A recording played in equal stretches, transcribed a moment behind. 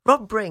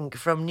Rob Brink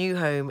from New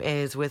Home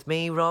is with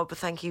me. Rob,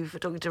 thank you for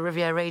talking to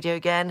Riviera Radio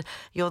again.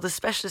 You're the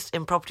specialist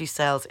in property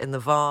sales in the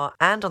VAR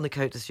and on the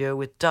Côte d'Azur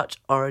with Dutch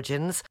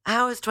origins.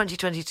 How has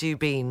 2022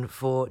 been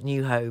for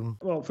New Home?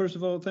 Well, first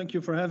of all, thank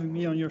you for having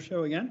me on your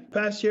show again.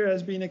 Past year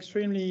has been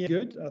extremely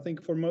good. I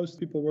think for most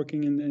people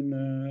working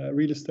in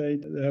real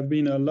estate, there have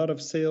been a lot of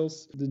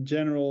sales. The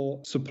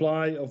general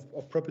supply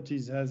of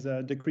properties has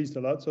decreased a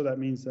lot. So that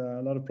means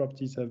a lot of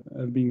properties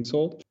have been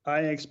sold. I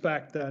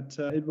expect that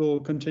it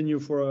will continue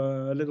for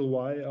a little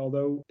while,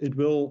 although it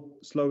will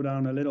slow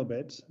down a little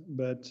bit.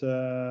 But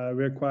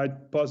we're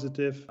quite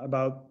positive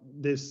about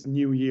this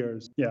new year.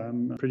 Yeah,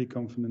 I'm pretty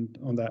confident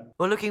on that.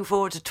 We're looking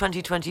forward to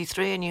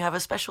 2023, and you have a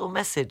special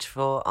message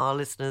for our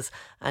listeners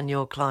and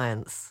your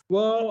clients.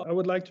 Well, I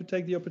would like to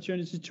take the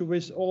opportunity to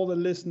wish all the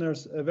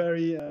listeners a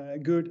very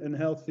good and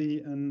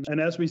healthy and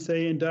as we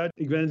say in Dutch,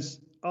 ik wens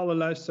alle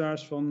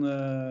luisteraars van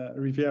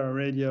Riviera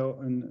Radio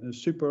een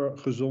super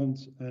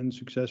gezond en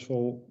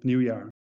succesvol nieuwjaar.